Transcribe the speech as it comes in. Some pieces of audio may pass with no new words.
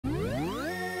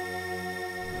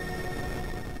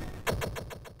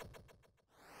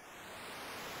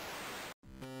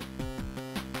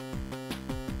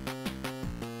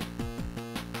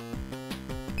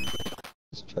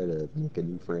try to make a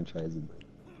new franchise and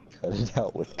cut it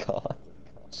out with COD.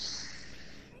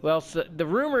 Well, so the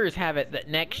rumors have it that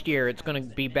next year it's going to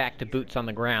be back to boots on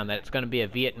the ground, that it's going to be a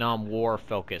Vietnam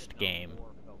War-focused game.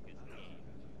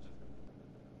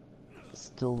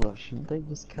 Still though, shouldn't they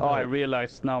just cut Oh, out... I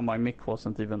realized now my mic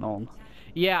wasn't even on.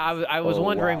 Yeah, I was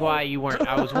wondering why you weren't.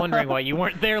 I was wondering why you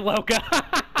weren't there, Loka.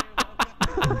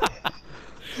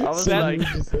 I was like,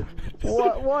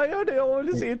 why are they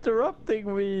always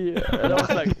interrupting me? And I was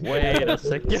like, wait a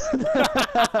second.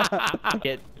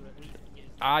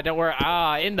 Don't worry.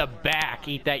 In the back.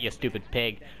 Eat that, you stupid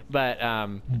pig. But,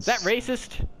 is that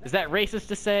racist? Is that racist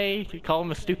to say? You call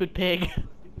him a stupid pig?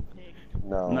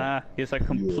 No. Nah, he's a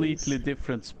completely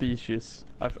different species.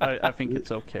 I think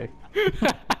it's okay.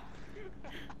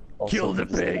 Also, Kill the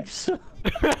pigs!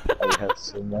 I have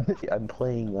so many. I'm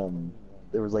playing,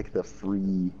 there was like the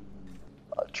free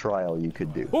trial you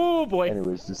could do. Oh boy! And it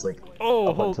was just like,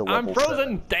 oh, I'm frozen!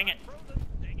 7. Dang it!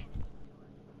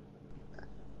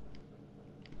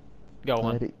 Go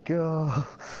on. Let it go.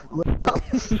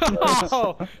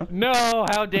 Oh, no,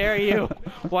 how dare you?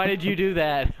 Why did you do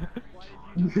that?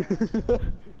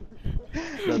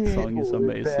 That song is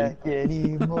amazing.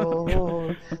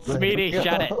 Smeedy,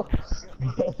 shut it.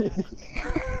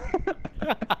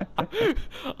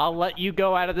 I'll let you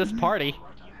go out of this party.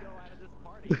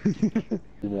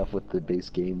 Enough with the base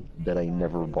game that I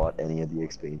never bought any of the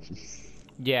expansions.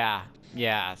 Yeah,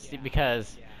 see,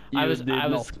 because I was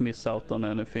not miss out on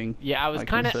anything. Yeah, I was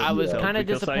kind of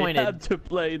disappointed. I had to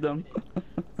play them.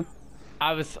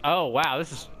 Oh wow,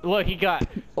 look, he got,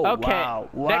 okay, wow.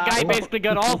 That guy basically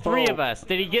got all 3 of us.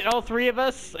 Did he get all 3 of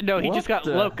us? No, he just got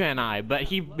Loka and I, but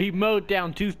he mowed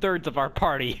down 2/3 of our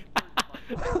party.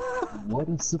 What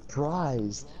a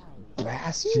surprise!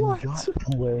 Bastion got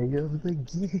play of the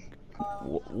game.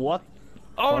 What?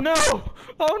 Oh no!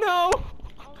 Oh no!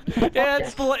 Yeah,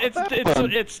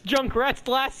 it's Junkrat's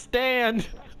last stand.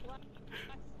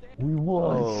 We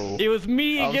won. Oh. It was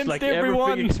me against like,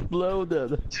 everyone. Everything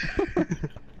exploded.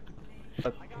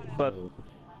 but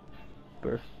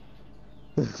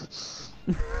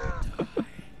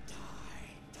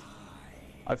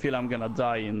I feel I'm gonna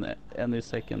die in any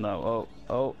second now.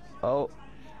 Oh.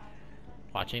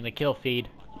 Watching the kill feed.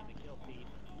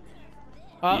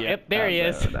 Oh, yep, there he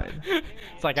is.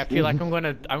 It's like I feel like I'm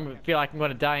gonna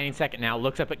die any second now.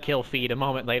 Looks up at kill feed a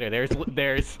moment later.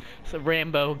 There's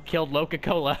Rambo killed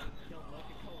Loca-Cola.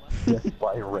 Death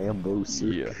by Rambo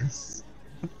Circus.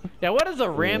 Now, what does a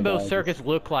Rambo Circus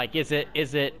look like? Is it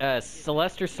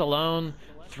Sylvester Stallone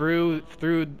through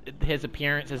his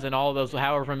appearances in all those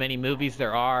however many movies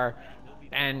there are,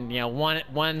 and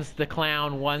one's the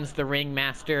clown, one's the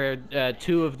ringmaster,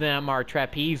 2 of them are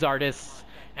trapeze artists,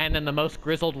 and then the most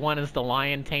grizzled one is the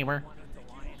lion tamer?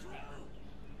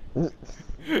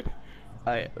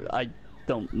 I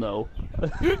don't know.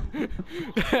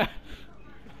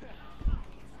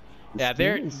 Yeah,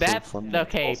 that's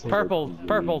okay.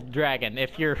 Purple Dragon.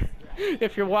 If you're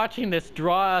watching this,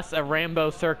 draw us a Rambo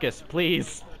Circus,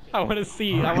 please. I want to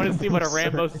see what a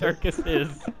Rambo Circus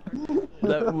is.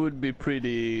 That would be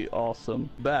pretty awesome.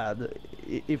 Bad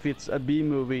if it's a B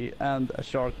movie and a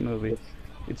shark movie.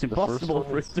 It's impossible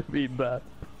for it to be bad.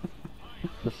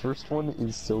 The first one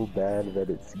is so bad that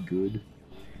it's good.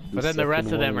 But then the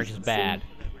rest of them are just bad.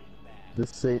 The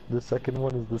second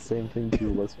one is the same thing to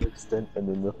a lesser extent, and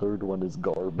then the third one is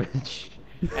garbage.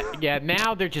 Yeah,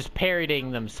 now they're just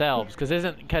parodying themselves, because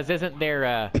they're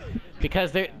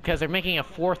making a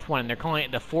 4th one. They're calling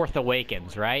it The Fourth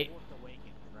Awakens, right?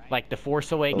 Like The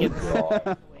Force Awakens.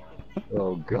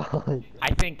 Oh god.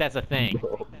 I think that's a thing.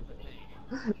 No.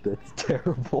 That's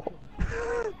terrible.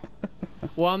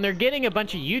 Well, and they're getting a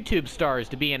bunch of YouTube stars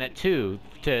to be in it too,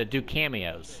 to do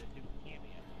cameos.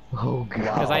 Oh god.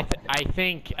 Because I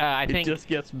think it just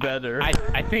gets better. I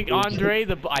think Andre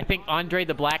the Black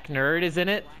Nerd is in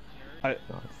it. I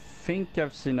think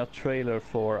I've seen a trailer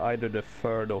for either the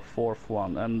 3rd or 4th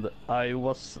one, and I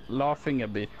was laughing a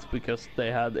bit because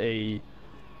they had a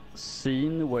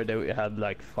scene where they had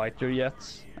like fighter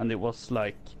jets, and it was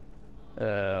like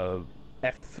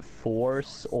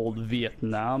F4's old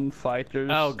Vietnam fighters.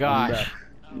 Oh gosh. That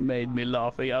made me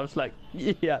laughing. I was like,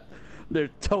 yeah. They're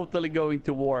totally going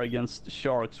to war against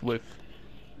sharks with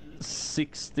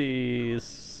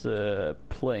 60s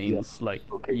planes. Yep. Like,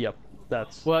 okay. Yep,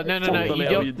 that's well, no, totally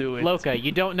how you do it. Loka,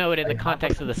 you don't know it in the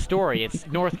context of the story. It's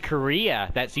North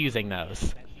Korea that's using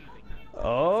those.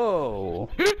 Oh,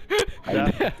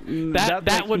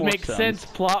 that would make sense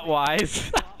plot-wise.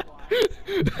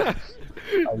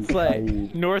 It's like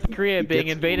North Korea being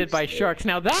invaded by sharks.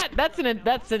 Now that's an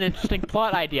interesting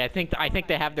plot idea. I think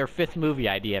they have their 5th movie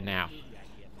idea now.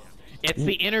 It's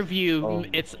the interview. Oh.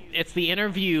 It's the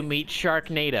interview meets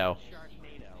Sharknado.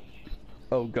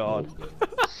 Oh God.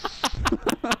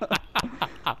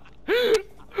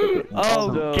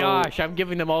 Oh gosh, I'm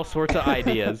giving them all sorts of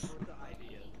ideas.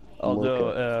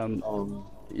 Although,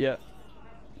 yeah.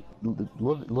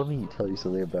 Let me tell you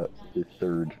something about the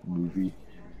third movie.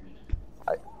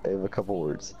 I have a couple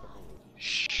words.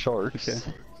 Sharks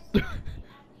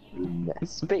in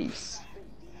space.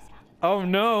 Oh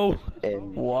no!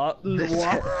 And What?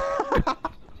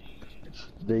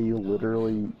 they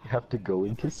literally have to go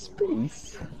into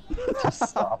space to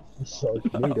stop the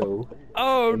Sharknado.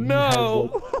 Oh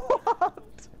no!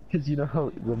 Because you know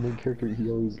how the main character,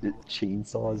 he always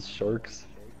chainsaws sharks?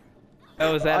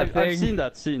 Oh, is that a thing? I've seen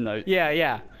that scene now.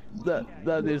 Yeah.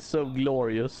 That is so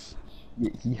glorious.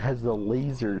 He has a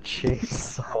laser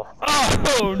chainsaw.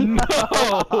 Oh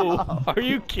no! Are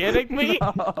you kidding me?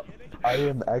 I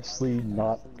am actually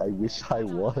not. I wish I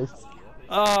was.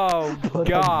 Oh But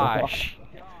gosh,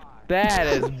 that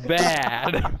is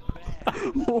bad.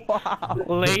 Wow.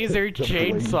 Laser The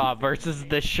chainsaw versus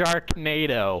the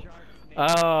Sharknado.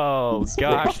 Oh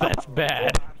gosh, that's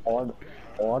bad.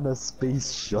 On a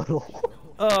space shuttle.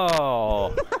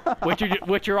 Oh, which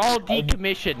are all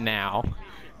decommissioned now.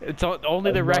 It's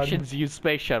only the I'm not- Russians use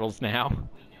space shuttles now.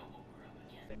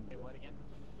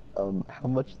 How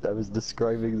much I was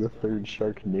describing the third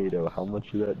Sharknado? How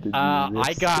much of that did you I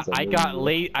miss? got 'Cause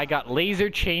know I got laser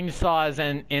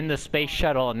chainsaws in the space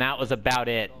shuttle, and that was about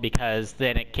it because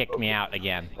then it kicked me out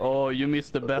again. Oh, you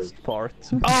missed the best part.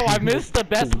 Oh, I missed the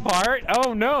best part.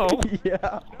 Oh no!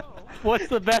 Yeah. What's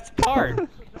the best part?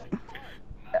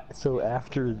 So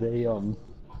after they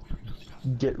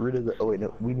get rid of the. Oh wait,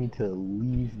 no, we need to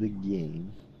leave the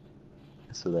game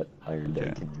so that Iron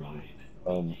Dad can join.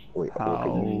 Wait.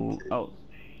 How? Oh.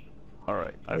 All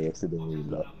right. I accidentally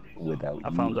left without.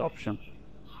 I found the option.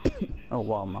 Oh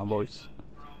wow, my voice.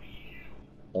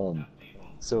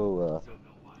 So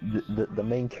the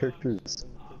main characters,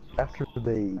 after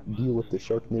they deal with the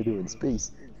Sharknado in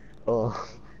space,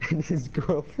 and his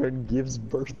girlfriend gives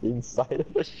birth inside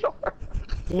of a shark.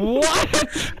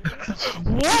 What?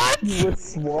 What? She was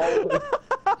swallowed.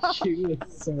 She was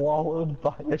swallowed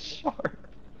by a shark.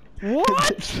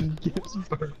 What? She gives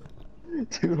birth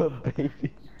to a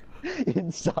baby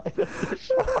inside of the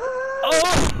shark.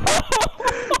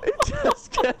 Oh! It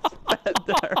just gets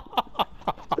better.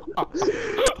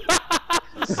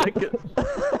 Second.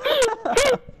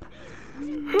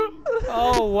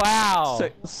 Oh wow!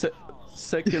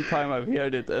 Second time I've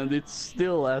heard it, and it's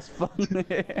still as funny.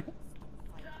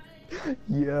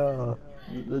 Yeah,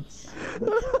 that's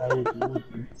how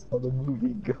the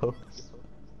movie goes.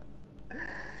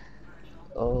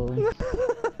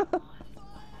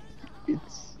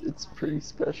 It's pretty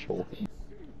special.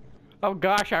 Oh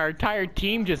gosh, our entire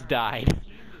team just died.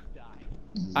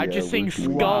 I'm Yeah, just seeing we're-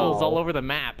 skulls Wow. all over the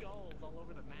map.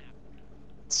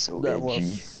 So That edgy.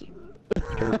 was.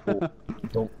 Careful.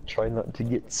 Don't try not to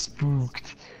get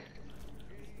spooked.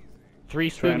 3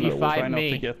 Try spooky, not, 5 try not to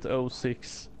me. get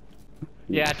 06.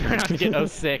 Yeah, try not to get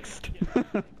 06'd.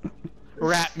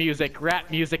 Rap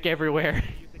music everywhere.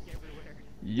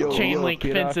 Yo, Chain link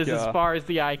fences as Piraka. far as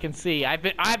the eye can see. I've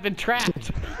been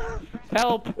trapped.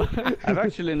 Help! I've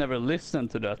actually never listened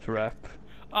to that rap.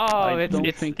 Oh, I don't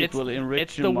it's think it will enrich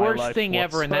it's the my worst life thing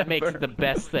ever, and that makes it whatsoever. the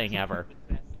best thing ever.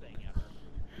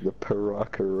 The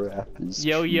Piraka rap is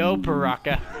Yo yo, truly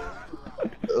Piraka.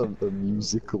 a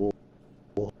musical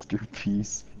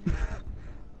masterpiece.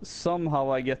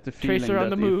 Somehow I get the feeling Tracer on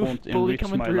that the it move, won't bully enrich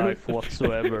coming my through. life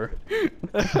whatsoever.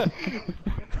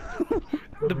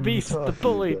 The beast, the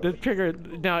bully, the trigger.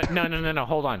 No.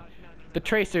 Hold on. The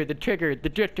tracer, the trigger, the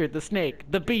drifter, the snake,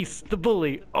 the beast, the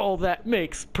bully. All that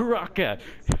makes Piraka.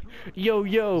 Yo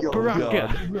yo, Piraka.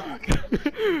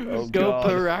 Oh, Go God.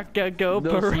 Piraka, go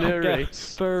Those Piraka.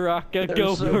 lyrics. Piraka, They're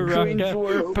go so Piraka.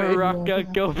 cringeworthy.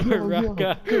 Piraka, go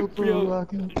Piraka. Go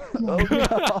Piraka. Oh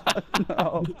God,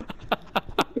 no.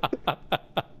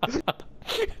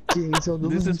 Gaze on the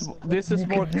This is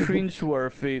more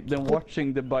cringeworthy than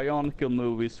watching the Bionicle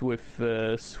movies with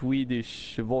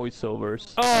Swedish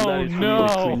voiceovers. Oh, And that is no.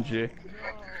 really cringy.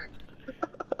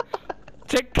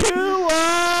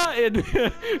 Tekua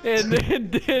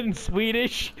in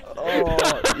Swedish. Oh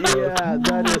yeah,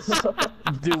 that is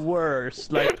the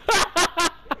worst. Like,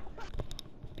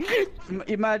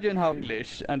 imagine how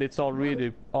English, and it's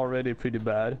already pretty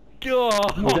bad.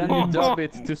 Then you dub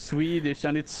it to Swedish,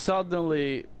 and it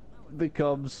suddenly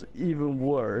becomes even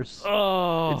worse.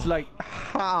 Oh, It's like,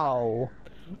 how?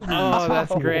 oh,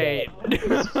 that's great.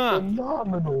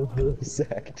 phenomenal voice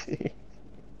acting.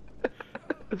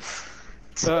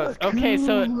 Okay,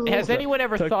 so has anyone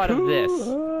ever thought of this?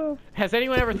 Takuma! Has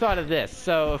anyone ever thought of this?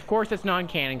 So, of course, it's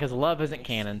non-canon because love isn't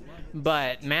canon.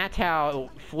 But Matau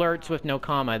flirts with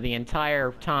Nokama the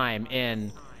entire time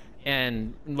in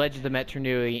Legends of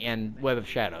Metronui and Web of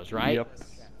Shadows, right? Yep.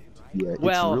 Yeah, it's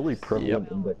Well, really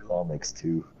prevalent in the comics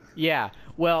too. Yeah.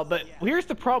 Well, but here's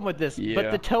the problem with this. Yeah.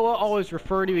 But the Toa always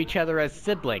refer to each other as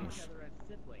siblings.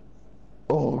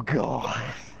 Oh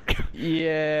god.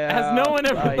 Yeah. Has no one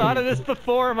ever thought of this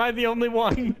before? Am I the only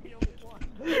one?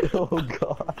 Oh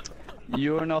god.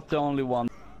 You're not the only one.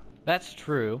 That's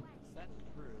true.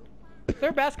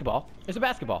 They're basketball. It's a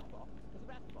basketball.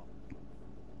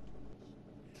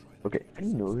 Okay, have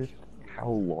you noticed how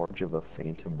large of a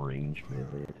phantom range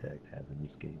melee attacks have in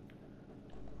this game?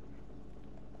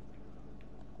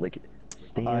 Like,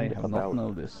 I have not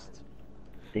noticed.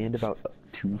 stand about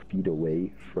 2 feet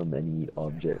away from any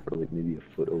object, or like maybe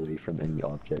a foot away from any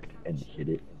object, and hit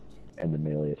it, and the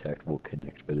melee attack will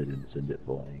connect with it and send it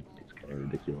flying. It's kind of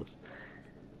ridiculous.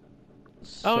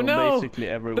 So Oh, no! basically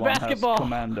The everyone has basketball!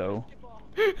 commando.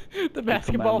 The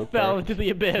basketball commando fell part. into the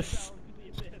abyss.